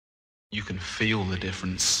You can feel the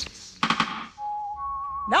difference.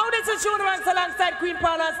 Now this is Junie alongside Queen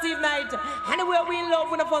Paula and Steve Knight. Anywhere we in love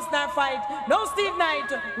when the first night fight. No Steve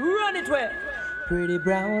Knight, run it with pretty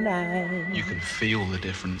brown eyes. You can feel the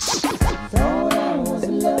difference. Thought I was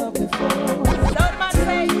in love before. Sound man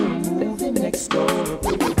say you moving next door.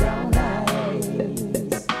 Pretty brown eyes.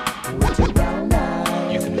 With your brown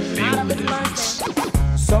eyes. You can feel the difference.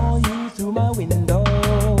 Saw you through my window.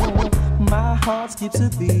 My heart skips a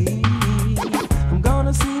beat. I'm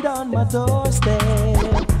gonna sit on my doorstep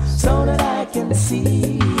so that I can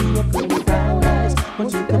see your pretty brown eyes when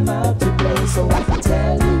you come out to play, so I can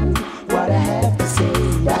tell you what I have to say.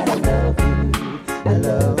 That I love you,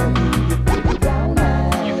 your pretty brown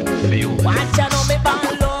eyes. You can feel the watch out difference. on me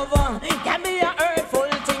bad lover. Can be a hurtful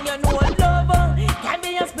thing, you know a lover. Can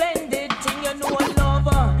be a splendid thing, you know a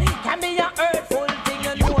lover. Can be a hurtful thing,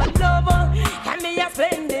 you know a lover. Can be a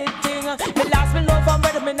splendid thing. Me last me love and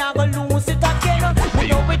better me not go lose it again. Me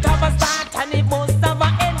know it have a start and it must have a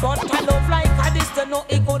end, but I love like a this to know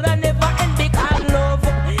it could never end because love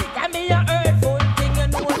can be a hurtful thing, you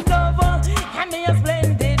know a lover. Can be a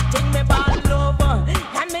splendid thing, me bad lover.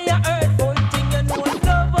 Can be a hurtful thing, you know a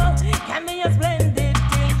lover. Can be a splendid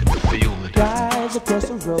thing. You can feel the Drives difference. across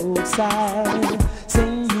the roadside,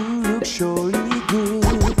 saying you look surely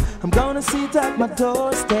good. I'm gonna sit at my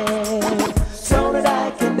doorstep so that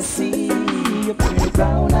I can see your pretty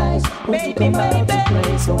brown eyes when you come out to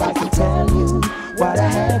play, so I can tell you what I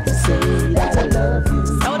have to say. That I love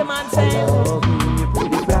you, How the man I say? love you, your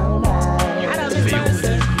pretty brown eyes. I love You this feel the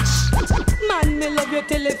person. difference. Man, me love you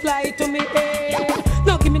till it fly to me head.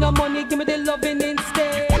 No, give me no money, give me the loving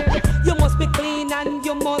instead. You must be clean and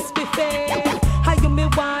you must be fair. How you me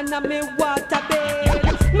wanna me water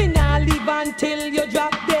bed. Me nah leave until you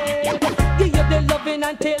drop dead. Give you the loving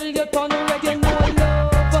until you turn red. You know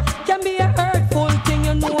love can be a hurtful thing.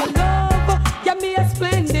 You know love can be a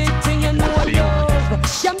splendid thing. You know love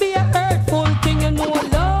can be a hurtful thing. You know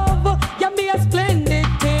love can be a splendid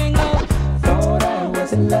thing. Thought I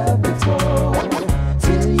was in love before,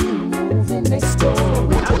 till you moved in next door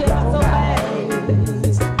with your brown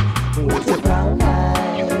eyes, with your brown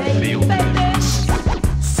eyes. You can feel the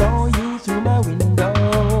difference. Saw you through my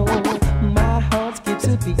window, my heart skips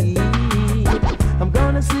a beat. I'm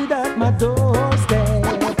gonna sit at my doorstep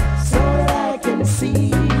so that I can see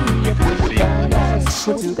your pretty brown eyes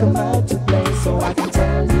when you come out to play, so I can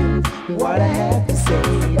tell you what I have to say.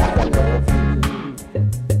 That I love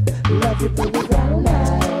you, pretty brown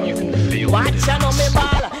eyes. You can feel the Watch out on me difference.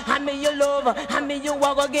 ball, and me you love, and me you a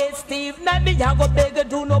go get Steve. Not me a go beg you,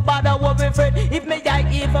 do no bother worry fret. If me die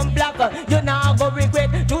even blacker, you nah go regret.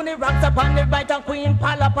 Junie rocks up on the right and Queen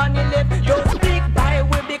Paula upon the left. You speak by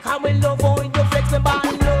we become we love how you flex me ball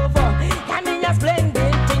lover. Can be a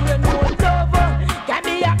splendid thing, you know lover. Can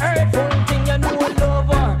be a hurtful thing, you know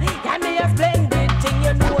lover. Can be a splendid thing,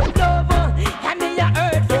 you know lover. Can be a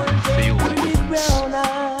hurtful thing. Feel the Pretty difference. brown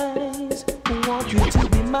eyes, I want you to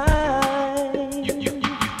be mine.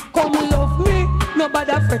 Come love me,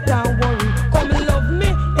 nobody fret and worry. Come love me,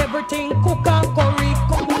 everything cook and curry.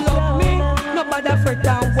 Come love me, nobody fret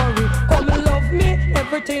and worry. Come love me,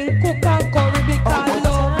 everything cook and curry. Because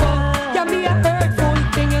love can be a hurtful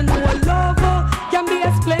thing, you know love can be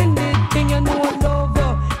a splendid thing, you know love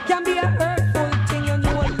can be a hurtful thing, you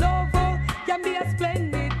know love can be a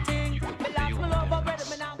splendid thing. Me last me love already,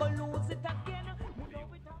 me not gonna lose it again. Me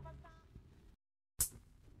know it have a time.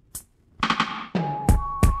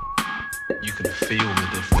 You can feel the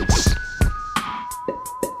difference.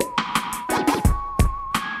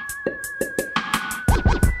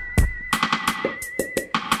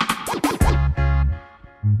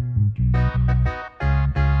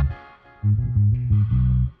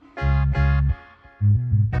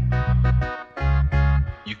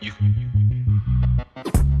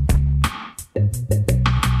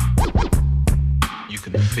 You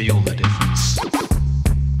can feel the difference.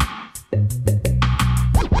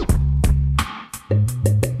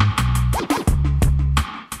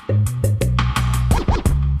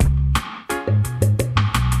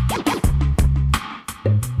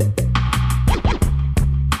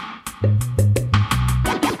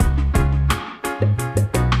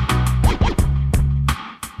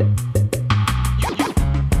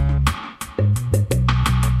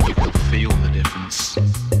 You can feel the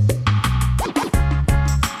difference.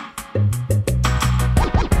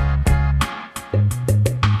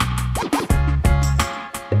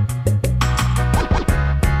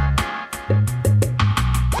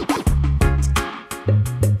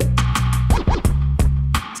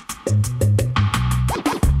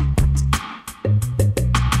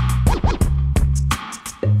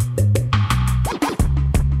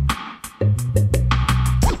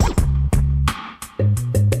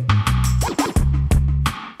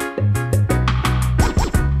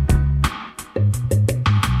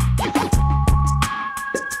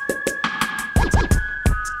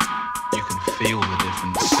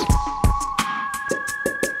 difference.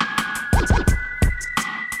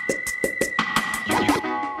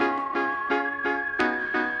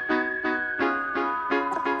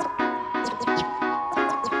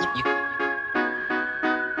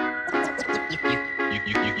 You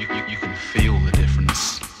can feel the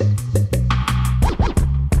difference.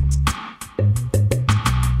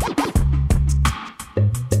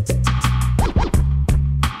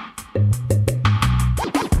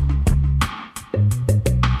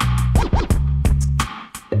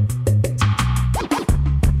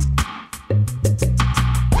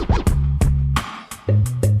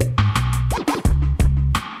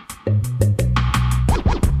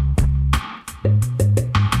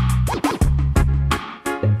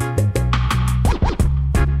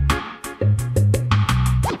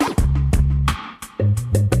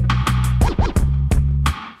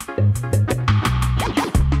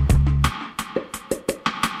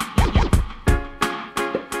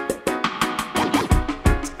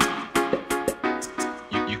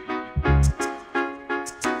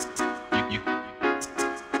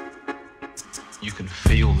 You can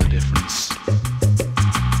feel the difference.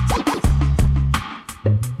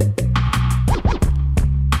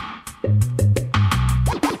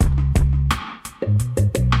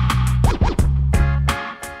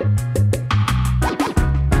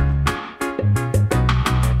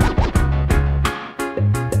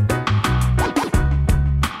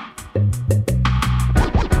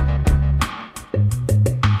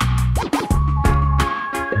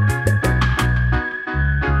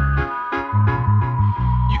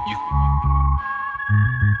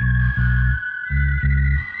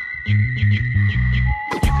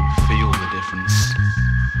 You can feel the difference.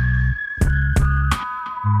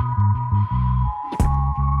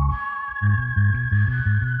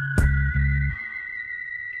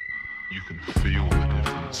 You can feel the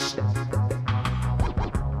difference.